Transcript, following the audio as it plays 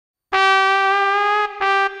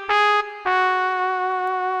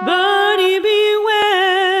Buddy, beware.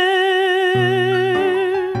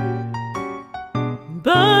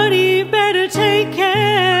 Buddy, better take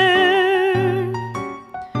care.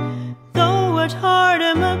 Though at heart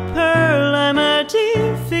I'm a pearl, I'm a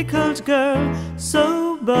difficult girl,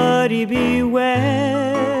 so buddy, beware.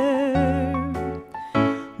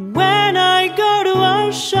 When I go to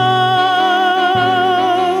a show,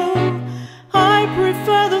 I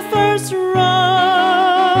prefer the first row.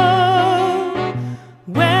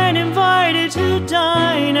 When invited to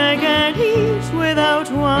dine, I can't eat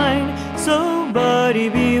without wine, so buddy,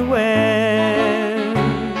 beware.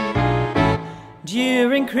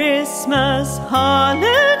 During Christmas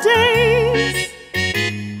holidays,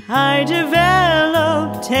 I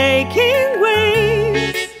develop taking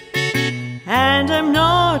ways, and I'm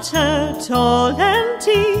not at all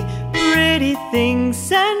empty. Pretty things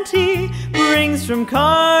Santa brings from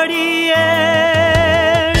Cartier's.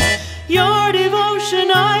 Your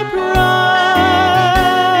devotion I prize,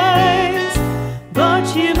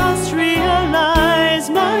 but you must realize,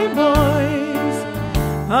 my boys,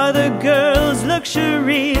 other girls'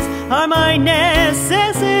 luxuries are my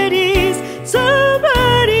necessities, so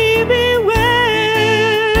buddy, beware.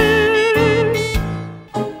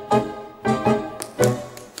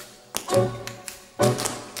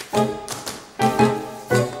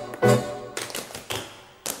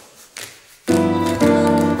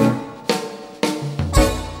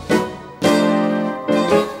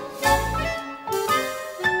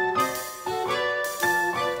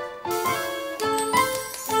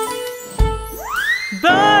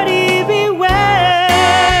 Buddy, beware.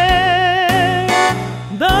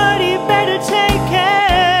 Buddy, better take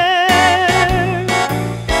care.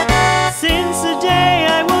 Since the day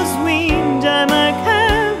I was weaned, I'm a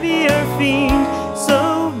caviar fiend,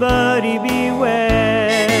 so buddy,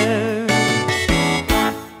 beware.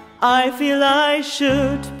 I feel I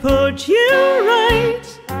should put you right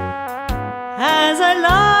as I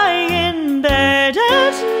lie in bed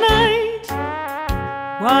at night,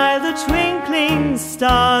 while the twinkling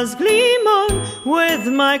stars gleam on with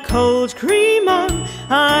my cold cream on.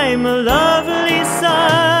 I'm a lovely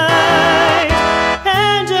sight.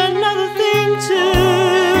 And another thing too,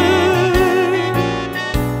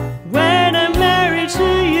 when I'm married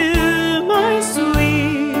to you, my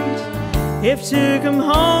sweet, if to come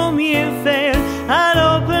home you fail,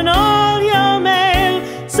 I'll open all your mail,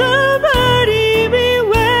 so buddy,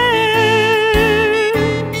 beware.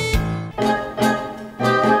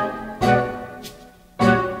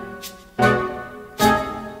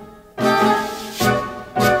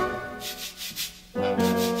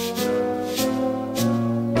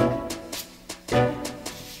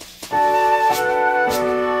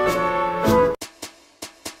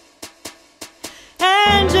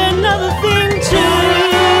 And another thing too,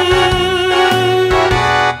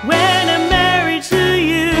 when I'm married to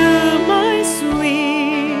you, my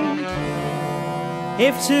sweet,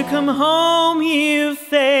 if to come home you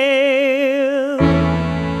fail,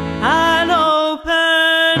 I'll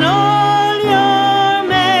open all your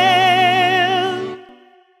mail,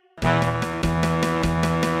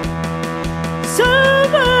 so